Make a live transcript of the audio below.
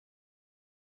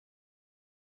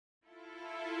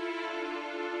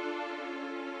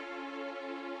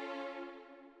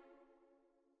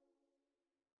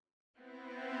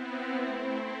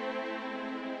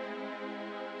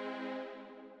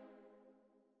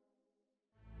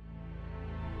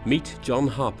Meet John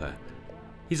Harper.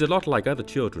 He's a lot like other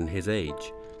children his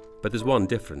age, but there's one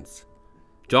difference.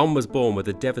 John was born with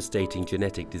a devastating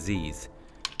genetic disease,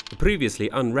 a previously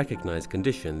unrecognized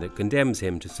condition that condemns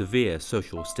him to severe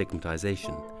social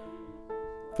stigmatization.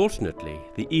 Fortunately,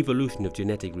 the evolution of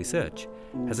genetic research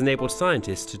has enabled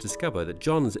scientists to discover that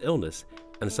John's illness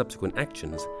and subsequent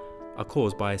actions are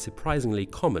caused by a surprisingly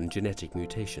common genetic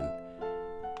mutation.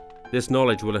 This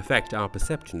knowledge will affect our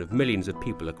perception of millions of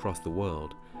people across the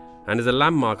world, and is a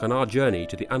landmark on our journey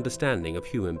to the understanding of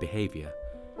human behavior.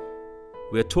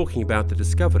 We are talking about the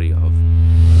discovery of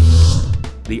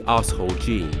the Arsehole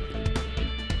Gene.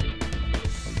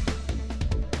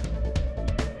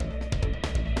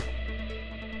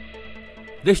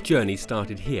 This journey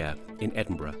started here in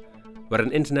Edinburgh, where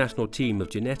an international team of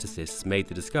geneticists made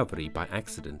the discovery by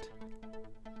accident.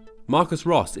 Marcus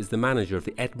Ross is the manager of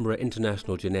the Edinburgh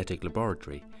International Genetic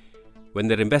Laboratory. When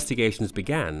their investigations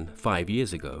began 5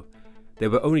 years ago, they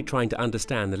were only trying to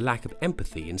understand the lack of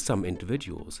empathy in some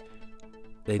individuals.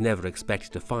 They never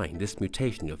expected to find this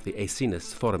mutation of the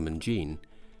acinus foramen gene.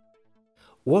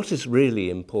 What is really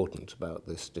important about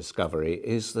this discovery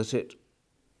is that it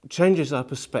changes our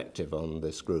perspective on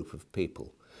this group of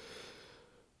people.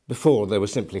 Before, they were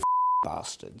simply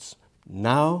bastards.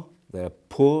 Now, they're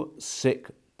poor, sick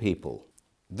people.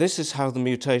 This is how the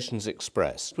mutation's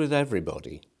expressed with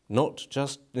everybody, not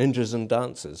just ninjas and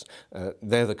dancers.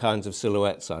 They're the kinds of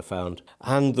silhouettes I found.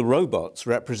 And the robots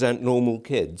represent normal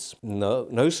kids. No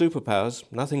superpowers,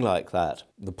 nothing like that.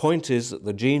 The point is that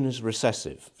the gene is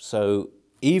recessive, so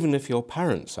even if your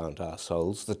parents aren't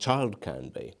assholes, the child can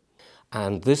be.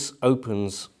 And this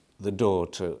opens the door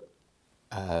to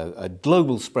a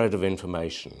global spread of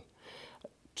information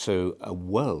to a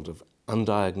world of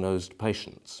undiagnosed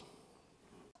patients.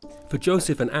 For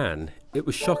Joseph and Anne, it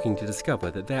was shocking to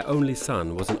discover that their only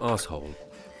son was an arsehole.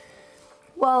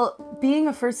 Well, being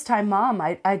a first-time mom,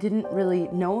 I didn't really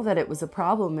know that it was a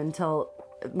problem until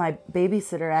my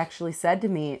babysitter actually said to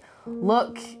me,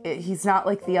 "Look, he's not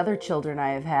like the other children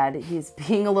I have had. He's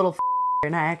being a little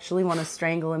and I actually want to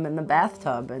strangle him in the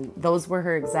bathtub." And those were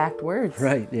her exact words.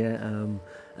 Right, yeah.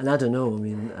 And I don't know, I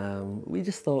mean, we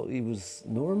just thought he was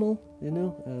normal, you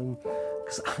know,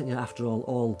 because after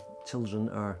all children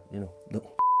are,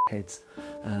 little heads.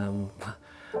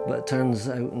 But it turns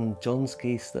out in John's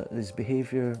case that his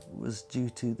behaviour was due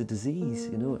to the disease,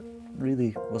 it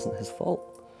really wasn't his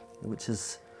fault, which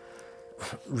is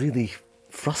really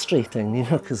frustrating,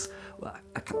 because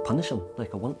I can't punish him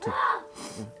like I want to.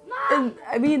 And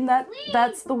I mean,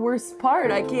 that's the worst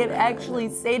part. I can't actually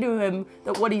say to him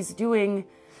that what he's doing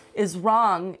is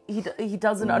wrong. He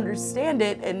doesn't understand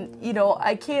it, and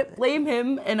I can't blame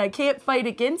him, and I can't fight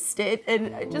against it.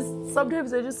 And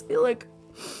sometimes I just feel like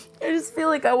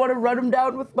I want to run him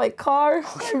down with my car.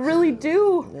 I really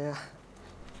do. Yeah.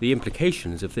 The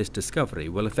implications of this discovery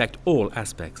will affect all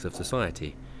aspects of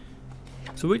society.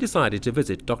 So we decided to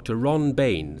visit Dr. Ron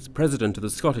Baines, president of the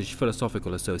Scottish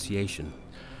Philosophical Association.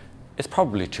 It's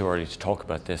probably too early to talk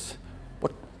about this,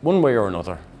 but one way or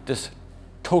another, this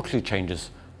totally changes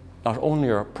not only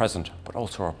our present, but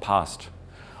also our past.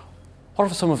 What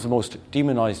if some of the most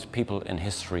demonized people in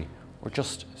history were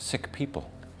just sick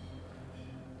people?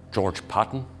 George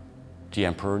Patton, the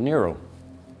Emperor Nero,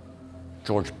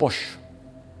 George Bush,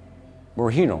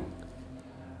 Mourinho,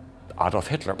 Adolf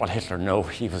Hitler. Well, Hitler, no,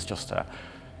 he was just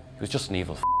an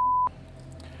evil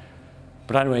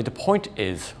But anyway, the point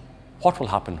is, what will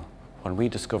happen when we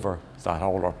discover that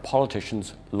all our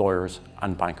politicians, lawyers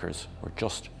and bankers were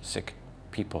just sick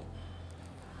people?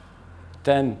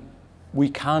 Then we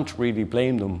can't really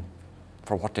blame them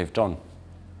for what they've done.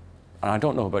 And I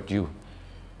don't know about you,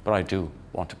 but I do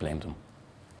want to blame them.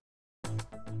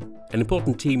 An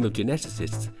important team of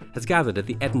geneticists has gathered at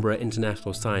the Edinburgh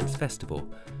International Science Festival.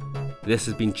 This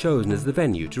has been chosen as the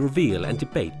venue to reveal and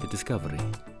debate the discovery.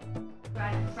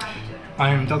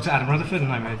 I'm Dr. Adam Rutherford,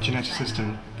 and I'm a geneticist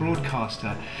and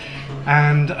broadcaster.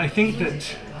 And I think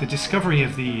that the discovery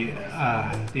of the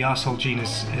arsehole gene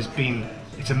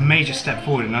it's a major step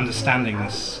forward in understanding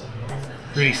this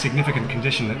really significant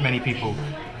condition that many people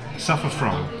suffer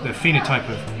from. The phenotype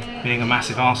of being a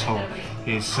massive arsehole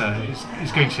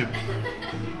is going to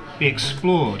be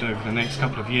explored over the next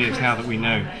couple of years now that we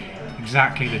know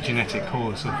exactly the genetic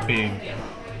cause of being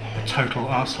a total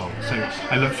arsehole. So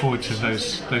I look forward to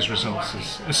those results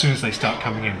as soon as they start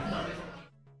coming in.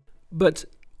 But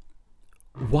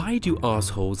why do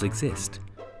arseholes exist?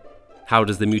 How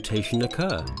does the mutation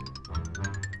occur?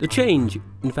 The change,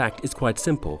 in fact, is quite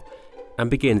simple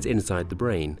and begins inside the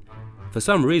brain. For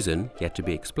some reason, yet to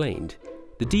be explained,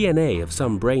 the DNA of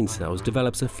some brain cells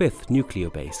develops a fifth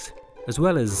nucleobase. As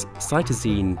well as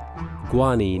cytosine,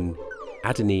 guanine,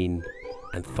 adenine,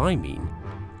 and thymine,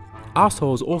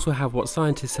 arseholes also have what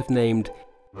scientists have named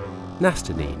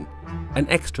nastanine, an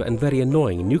extra and very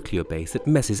annoying nucleobase that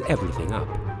messes everything up.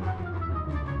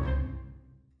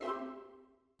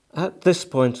 At this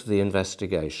point of the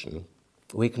investigation,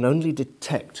 we can only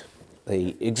detect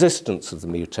the existence of the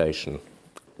mutation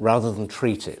rather than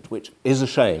treat it, which is a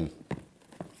shame.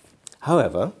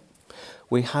 However,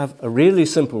 we have a really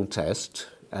simple test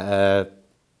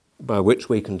by which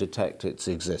we can detect its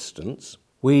existence.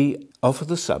 We offer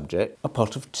the subject a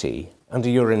pot of tea and a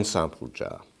urine sample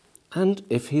jar. And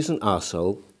if he's an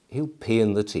arsehole, he'll pee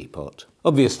in the teapot.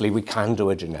 Obviously, we can do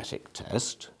a genetic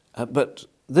test, but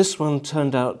this one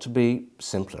turned out to be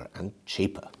simpler and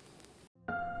cheaper.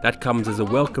 That comes as a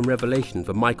welcome revelation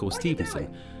for Michael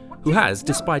Stevenson, who has,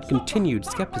 despite continued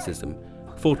skepticism,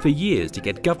 fought for years to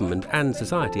get government and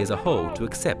society as a whole to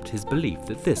accept his belief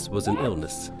that this was an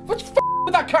illness. What's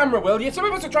with that camera, will you? Some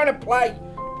of us are trying to play.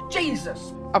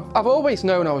 Jesus! I've always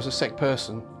known I was a sick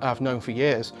person. I've known for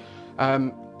years.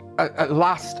 At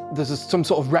last, there's some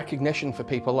sort of recognition for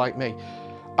people like me.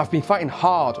 I've been fighting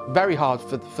hard, very hard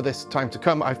for this time to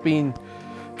come. I've been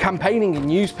campaigning in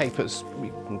newspapers,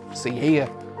 you can see here,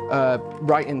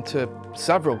 writing to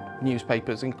several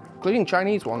newspapers, including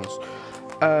Chinese ones,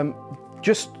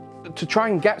 just to try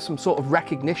and get some sort of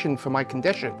recognition for my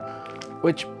condition,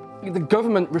 which the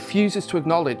government refuses to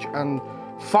acknowledge, and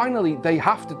finally they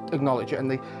have to acknowledge it and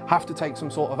they have to take some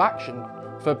sort of action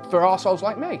for arseholes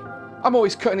like me. I'm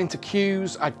always cutting into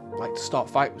queues, I like to start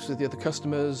fights with the other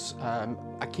customers,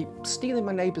 I keep stealing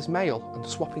my neighbour's mail and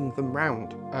swapping them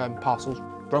round, parcels,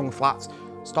 wrong flats,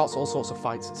 starts all sorts of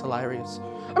fights, it's hilarious.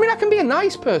 I mean, I can be a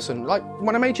nice person, like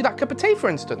when I made you that cup of tea, for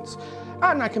instance,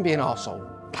 and I can be an arsehole,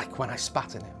 like when I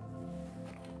spat in him.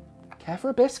 Care for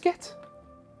a biscuit?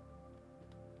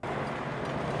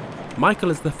 Michael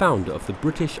is the founder of the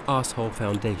British Arsehole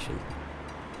Foundation,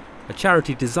 a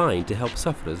charity designed to help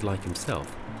sufferers like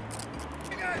himself.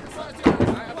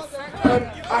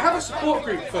 I have a support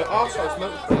group for arseholes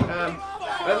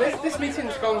monthly. This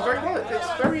meeting's gone very well.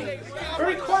 It's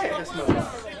very quiet this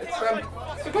month.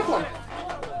 It's a good one.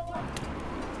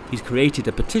 He's created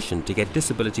a petition to get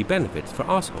disability benefits for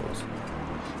arseholes.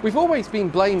 We've always been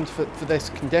blamed for this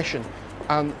condition,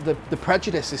 and the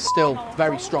prejudice is still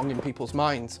very strong in people's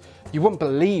minds. You wouldn't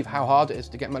believe how hard it is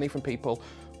to get money from people.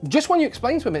 Just when you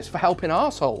explain to them it's for helping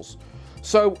arseholes.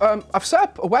 So I've set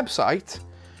up a website,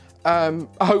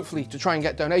 hopefully to try and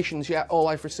get donations, yet all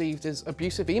I've received is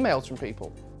abusive emails from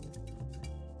people.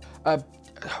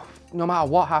 No matter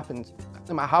what happens,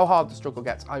 no matter how hard the struggle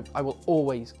gets, I will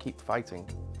always keep fighting.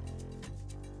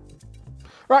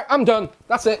 Right, I'm done.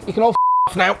 That's it. You can all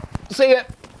off now. See ya.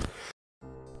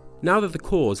 Now that the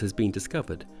cause has been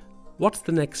discovered, what's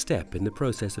the next step in the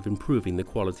process of improving the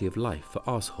quality of life for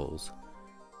arseholes?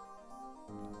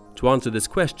 To answer this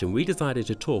question, we decided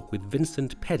to talk with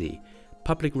Vincent Peddy,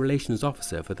 Public Relations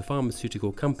Officer for the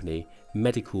pharmaceutical company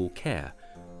Medical Care,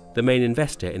 the main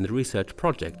investor in the research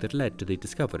project that led to the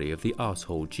discovery of the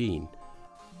Arsehole gene.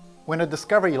 When a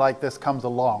discovery like this comes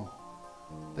along,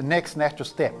 the next natural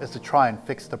step is to try and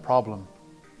fix the problem,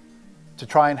 to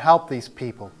try and help these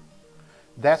people.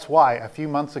 That's why a few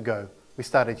months ago we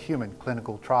started human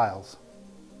clinical trials.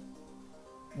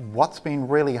 What's been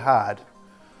really hard,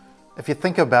 if you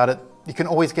think about it, you can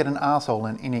always get an arsehole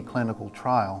in any clinical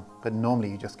trial, but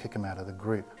normally you just kick them out of the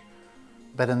group.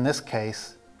 But in this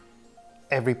case,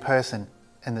 every person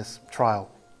in this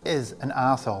trial is an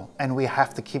arsehole, and we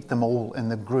have to keep them all in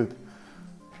the group.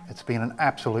 It's been an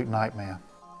absolute nightmare.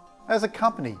 As a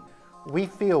company, we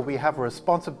feel we have a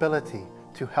responsibility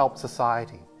to help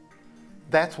society.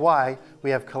 That's why we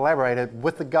have collaborated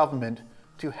with the government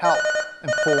to help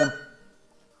inform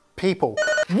people.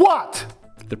 What?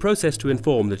 The process to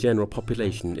inform the general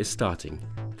population is starting.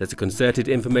 There's a concerted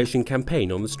information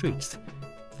campaign on the streets.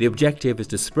 The objective is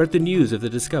to spread the news of the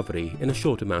discovery in a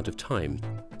short amount of time.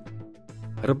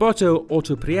 Roberto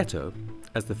Autoprieto,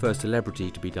 as the first celebrity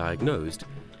to be diagnosed,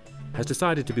 has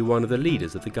decided to be one of the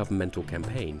leaders of the governmental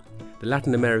campaign. The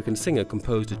Latin American singer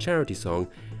composed a charity song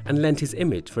and lent his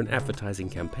image for an advertising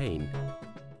campaign.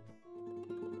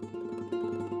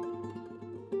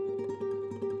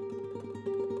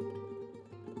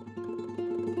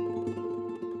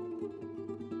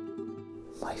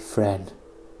 My friend,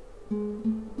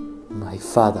 my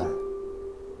father,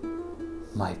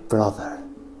 my brother,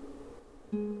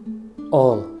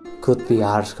 all could be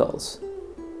arseholes.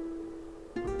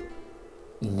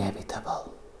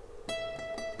 Inevitable.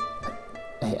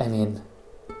 I mean,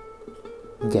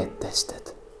 get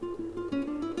tested.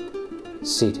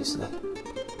 Seriously.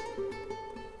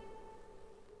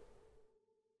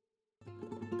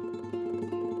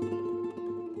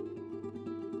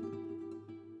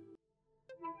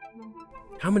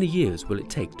 How many years will it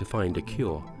take to find a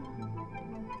cure?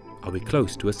 Are we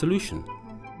close to a solution?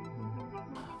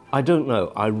 I don't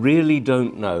know. I really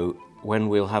don't know when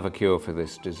we'll have a cure for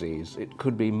this disease. It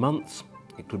could be months,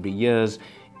 it could be years,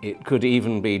 it could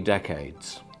even be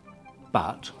decades.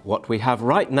 But what we have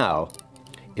right now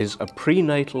is a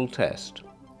prenatal test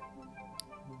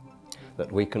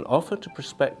that we can offer to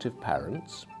prospective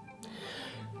parents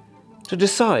to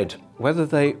decide whether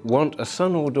they want a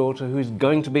son or daughter who is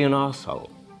going to be an arsehole.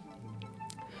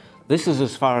 This is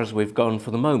as far as we've gone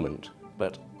for the moment,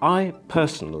 but I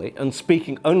personally, and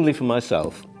speaking only for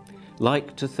myself,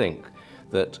 like to think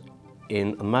that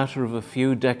in a matter of a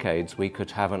few decades we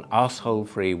could have an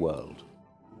arsehole-free world.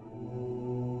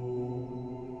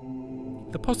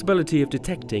 The possibility of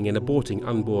detecting and aborting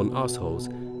unborn arseholes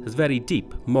has very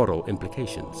deep moral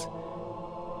implications.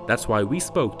 That's why we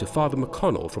spoke to Father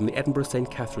McConnell from the Edinburgh St.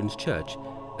 Catherine's Church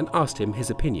and asked him his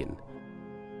opinion.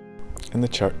 In the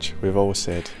Church, we've always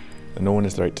said that no one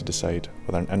has the right to decide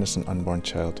whether an innocent unborn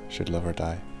child should live or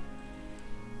die.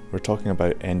 We're talking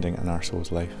about ending an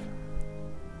arsehole's life.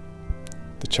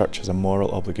 The Church has a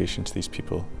moral obligation to these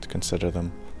people to consider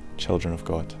them children of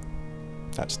God.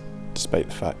 That's despite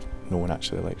the fact no one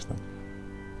actually likes them.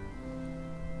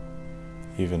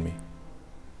 Even me.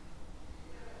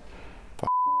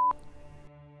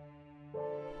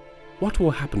 What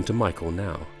will happen to Michael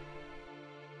now?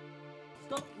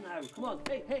 Stop now, come on.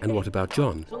 Hey, And what about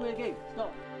John? It's only a game.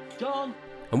 Stop. John!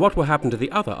 And what will happen to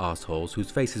the other arseholes whose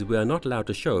faces we are not allowed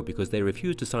to show because they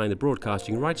refused to sign the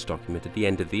broadcasting rights document at the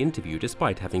end of the interview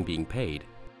despite having been paid?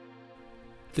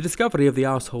 The discovery of the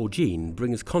arsehole gene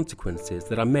brings consequences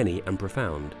that are many and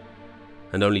profound,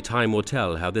 and only time will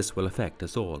tell how this will affect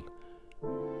us all.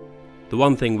 The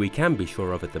one thing we can be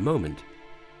sure of at the moment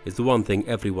is the one thing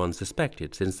everyone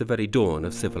suspected since the very dawn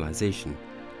of civilization.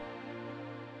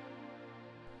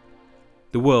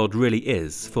 The world really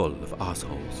is full of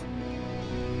arseholes.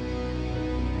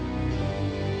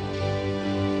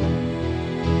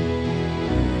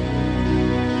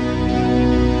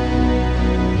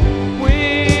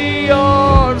 We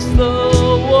are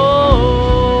the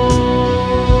world.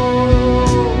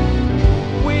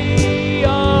 We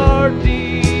are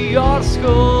the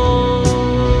arseholes.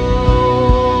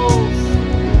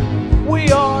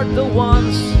 We are the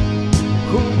ones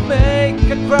who make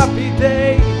a crappy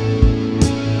day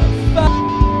a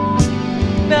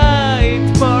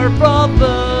nightmare,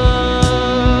 brother.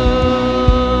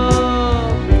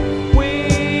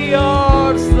 We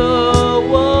are the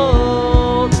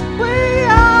world. We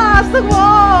are the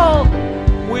world.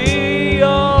 We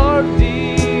are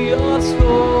the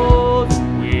arseholes.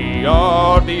 We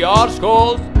are the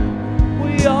arseholes.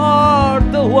 We are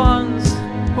the ones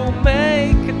who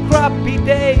make a crappy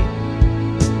day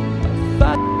a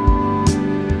fat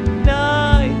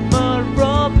nightmare,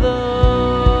 brother.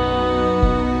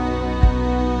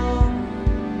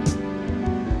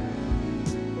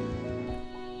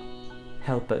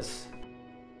 Help us.